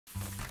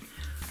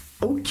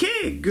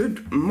Okay,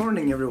 good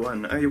morning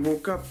everyone. I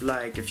woke up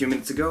like a few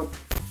minutes ago.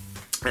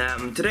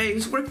 Today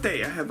is work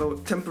day. I have a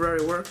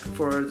temporary work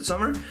for the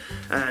summer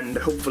and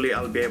hopefully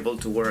I'll be able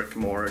to work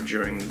more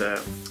during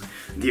the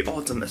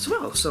autumn as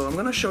well. So I'm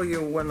gonna show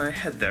you when I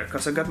head there,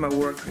 because I got my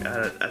work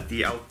at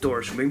the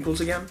outdoor swimming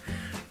pools again.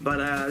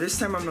 But this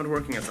time I'm not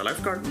working as a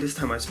lifeguard. This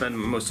time I spend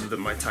most of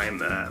my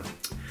time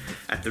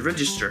at the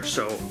register,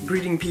 so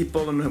greeting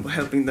people and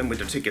helping them with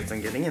their tickets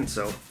and getting in.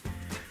 So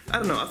I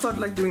don't know, I thought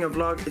like doing a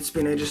vlog. It's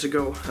been ages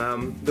ago.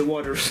 The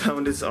water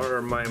sound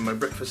are my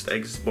breakfast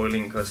eggs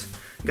boiling, because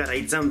I gotta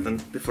eat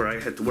something before I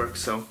head to work.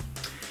 So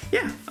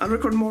yeah, I'll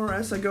record more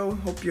as I go.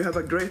 Hope you have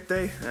a great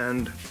day,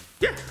 and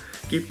yeah,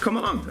 keep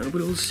coming along and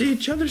we'll see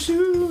each other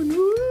soon.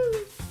 Woo!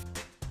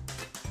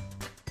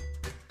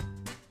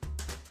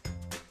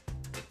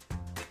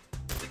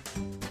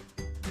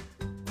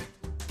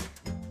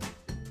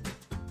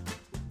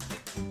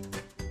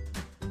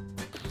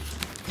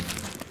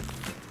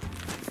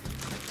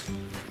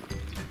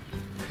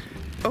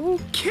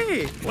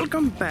 Okay,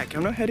 welcome back.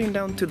 I'm now heading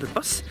down to the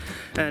bus,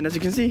 and as you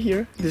can see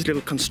here, this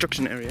little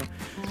construction area,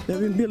 they've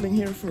been building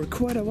here for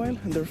quite a while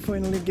and they're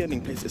finally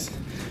getting places.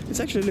 It's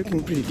actually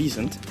looking pretty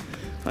decent.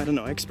 I don't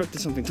know, I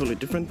expected something totally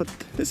different, but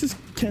this is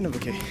kind of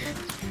okay.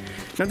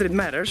 Not that it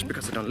matters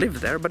because I don't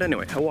live there, but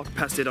anyway, I walk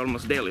past it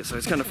almost daily, so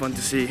it's kind of fun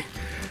to see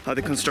how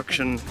the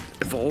construction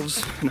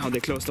evolves and how they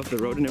closed off the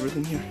road and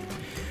everything here.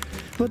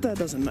 But that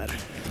doesn't matter.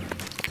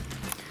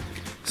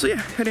 So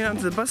yeah, heading on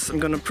to the bus. I'm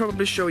gonna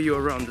probably show you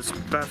around this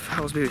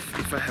bathhouse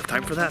if I have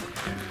time for that.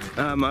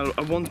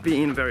 I won't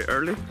be in very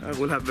early. I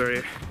will have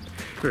very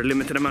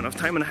limited amount of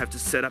time, and I have to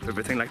set up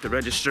everything like the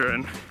register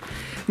and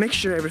make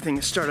sure everything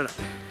is started up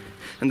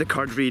and the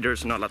card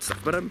readers and all that stuff.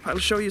 But I'll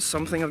show you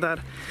something of that.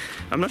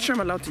 I'm not sure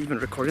I'm allowed to even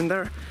record in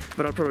there,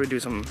 but I'll probably do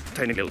some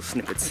tiny little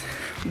snippets.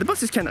 The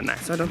bus is kind of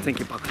nice. I don't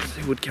think it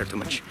would care too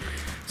much.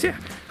 So yeah,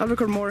 I'll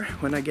record more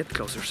when I get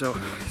closer. So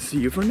see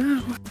you for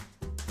now.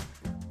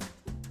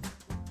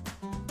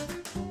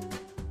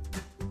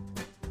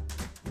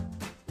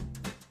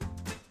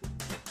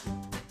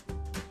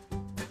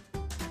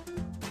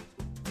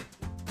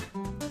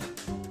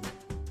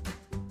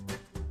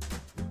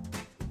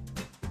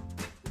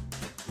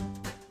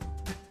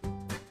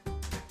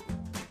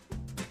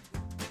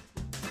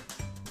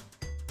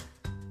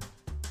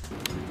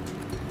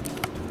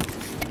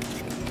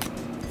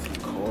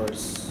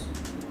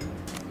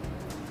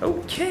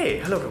 Okay,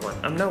 hello everyone.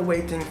 I'm now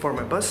waiting for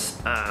my bus.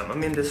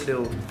 I'm in this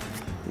little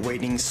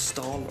waiting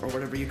stall or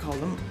whatever you call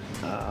them,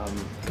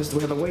 because we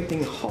have a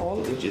waiting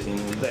hall which is in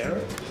there,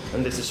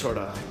 and this is sort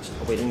of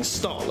a waiting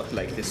stall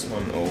like this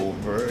one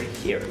over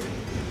here.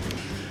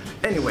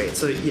 Anyway,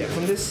 so yeah,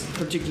 from this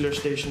particular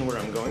station where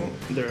I'm going,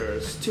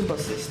 there's two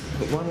buses.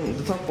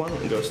 The top one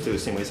goes to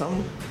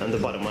Simrishamn and the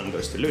bottom one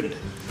goes to Lund.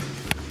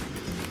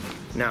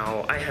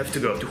 Now I have to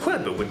go to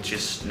jobb, which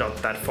is not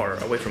that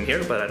far away from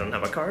here, but I don't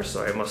have a car,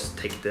 so I must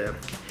take the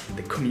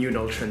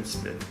communal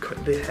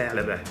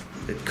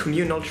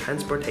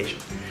transportation.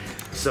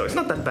 So it's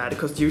not that bad,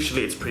 because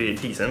usually it's pretty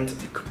decent,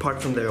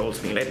 apart from the old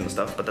being late and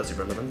stuff, but that's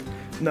irrelevant.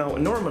 Now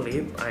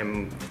normally I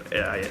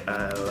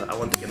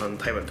want to get on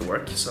time to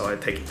work, so I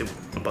take the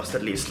bus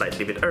that leaves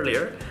slightly bit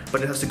earlier,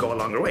 but it has to go a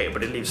longer way,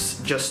 but it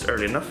leaves just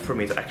early enough for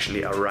me to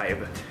actually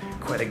arrive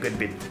quite a good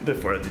bit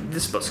before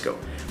this bus go.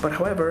 But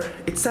however,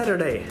 it's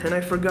Saturday and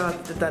I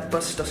forgot that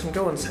bus doesn't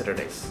go on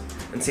Saturdays.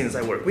 And since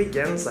I work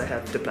weekends, I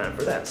have to plan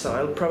for that, so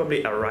I'll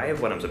probably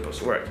arrive when I'm supposed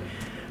to work.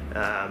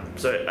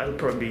 So I'll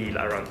probably be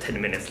around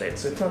 10 minutes late,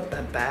 so it's not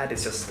that bad,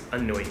 it's just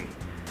annoying.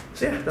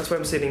 So yeah, that's why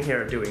I'm sitting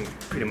here doing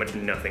pretty much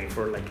nothing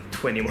for like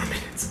 20 more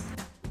minutes.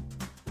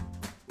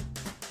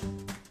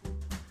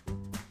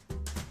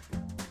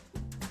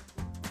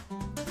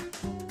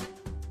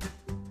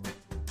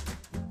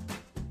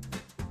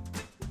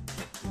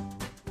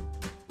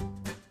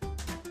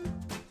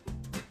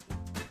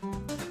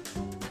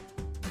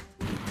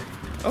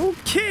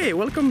 Okay,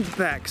 welcome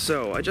back.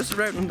 So I just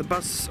arrived on the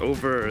bus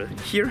over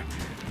here.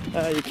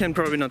 You can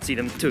probably not see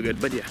them too good,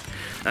 but yeah.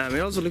 It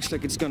also looks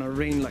like it's gonna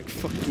rain like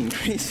fucking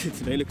crazy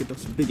today. Look at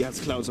those big ass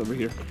clouds over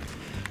here.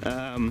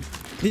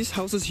 These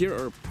houses here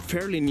are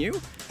fairly new.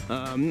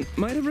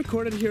 Might have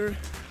recorded here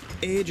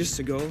ages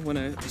ago when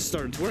I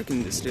started to work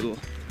in this little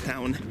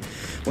town,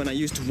 when I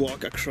used to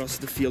walk across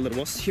the field that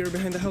was here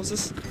behind the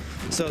houses.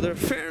 So they're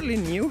fairly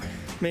new.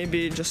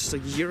 Maybe just a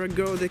year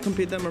ago they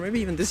completed them, or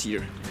maybe even this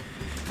year.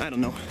 I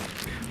don't know.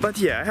 But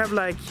yeah, I have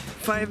like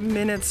 5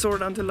 minutes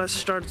sort of until I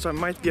start, so I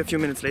might be a few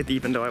minutes late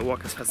even though I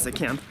walk as fast as I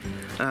can.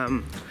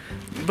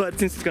 But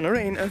since it's gonna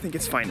rain, I think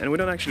it's fine, and we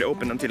don't actually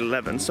open until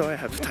 11, so I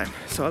have time.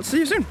 So I'll see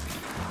you soon.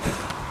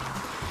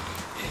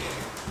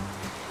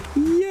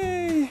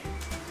 Yay!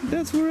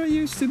 That's where I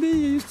used to be.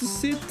 I used to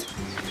sit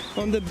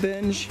on the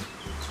bench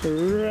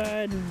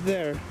right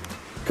there.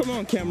 Come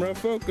on camera,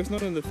 focus,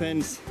 not on the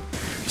fence.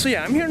 So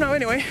yeah, I'm here now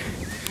anyway.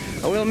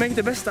 I will make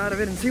the best out of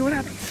it and see what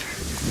happens.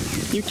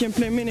 You can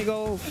play mini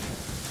golf.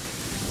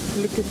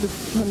 Look at the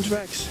fun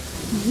tracks.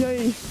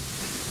 Yay!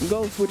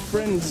 Golf with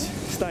friends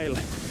style.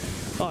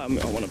 Oh, I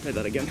want to play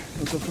that again.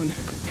 It's so fun.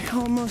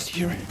 Almost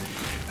here.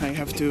 I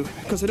have to,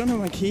 because I don't have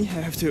my key, I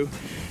have to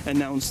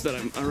announce that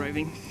I'm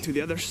arriving to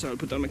the others, so I'll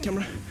put down my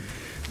camera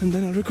and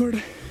then I'll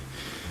record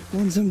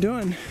once I'm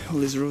done. All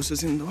these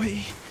roses in the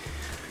way.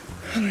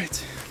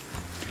 Alright.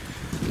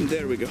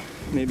 There we go.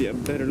 Maybe a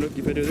better look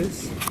if I do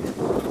this.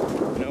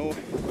 No.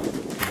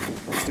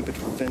 Stupid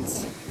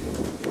fence.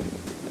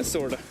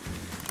 Sorta.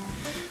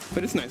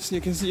 But it's nice. You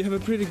can see you have a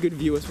pretty good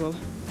view as well.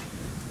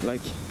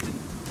 Like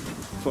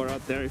far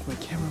out there if my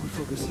camera would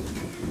focus.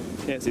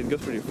 Yeah, see, it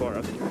goes pretty far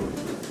out here.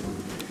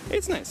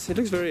 It's nice. It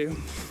looks very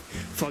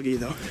foggy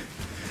though.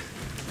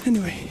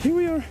 Anyway, here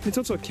we are. It's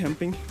also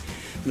camping.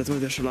 That's why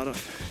there's a lot of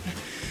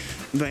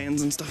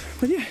vans and stuff.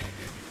 But yeah,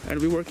 I'll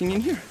be working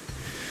in here.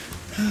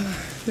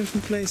 There's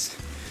my place.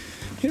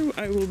 Here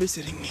I will be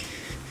sitting.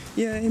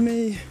 Yeah, I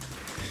may.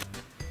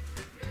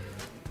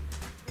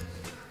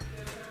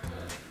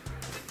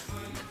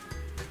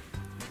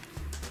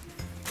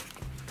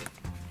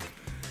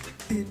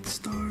 It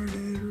started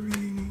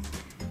raining.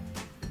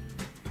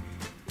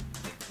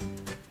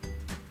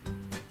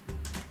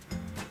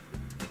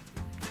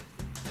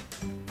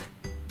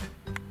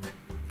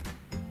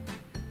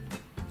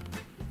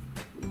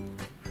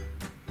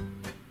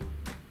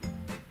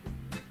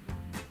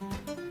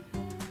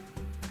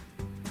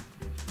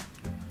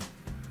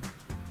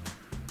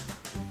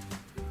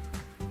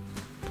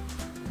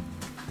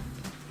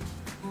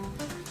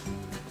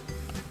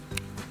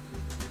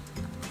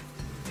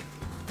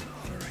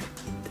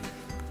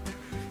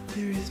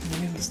 There is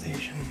my little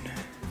station.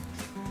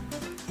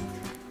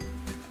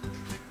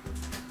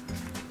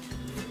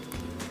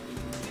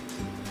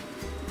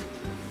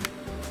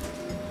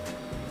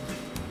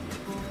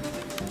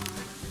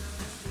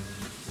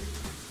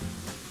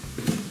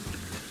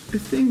 I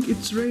think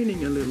it's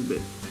raining a little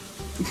bit.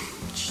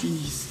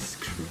 Jesus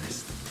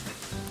Christ.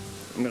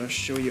 I'm gonna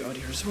show you out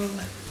here as well.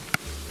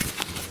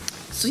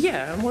 So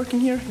yeah, I'm working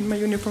here in my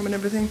uniform and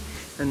everything,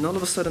 and all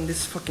of a sudden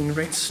this fucking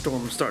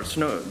rainstorm starts.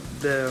 No,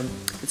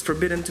 it's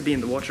forbidden to be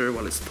in the water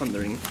while it's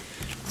thundering,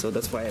 so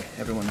that's why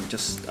everyone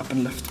just up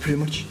and left pretty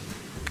much.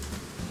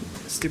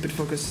 Stupid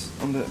focus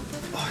on the...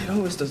 Oh, it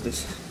always does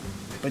this.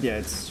 But yeah,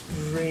 it's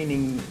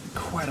raining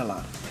quite a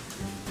lot.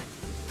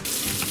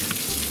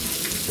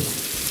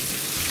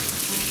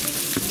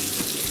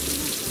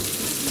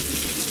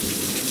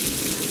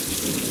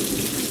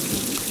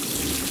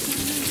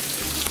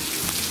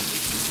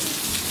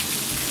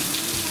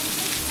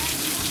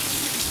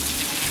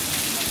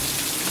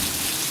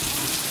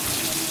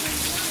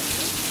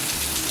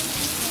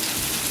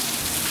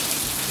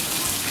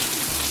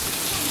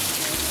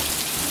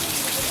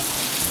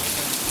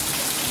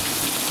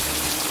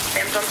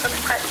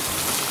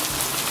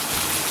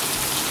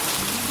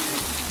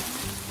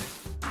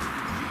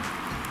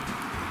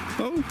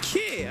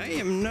 Okay, I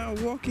am now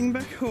walking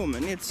back home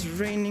and it's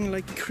raining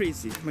like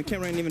crazy. My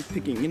camera ain't even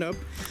picking it up,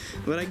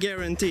 but I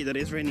guarantee that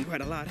it's raining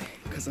quite a lot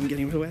because I'm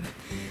getting real wet.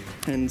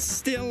 And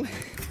still,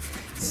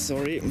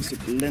 sorry, my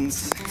stupid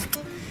lens.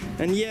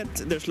 And yet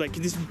there's like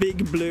this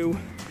big blue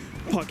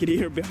pocket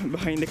here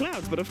behind the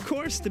clouds, but of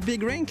course the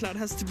big rain cloud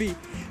has to be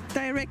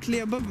directly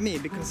above me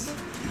because,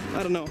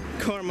 I don't know,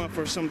 karma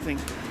for something.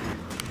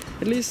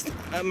 At least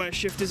my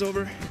shift is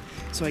over,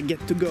 so I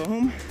get to go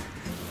home.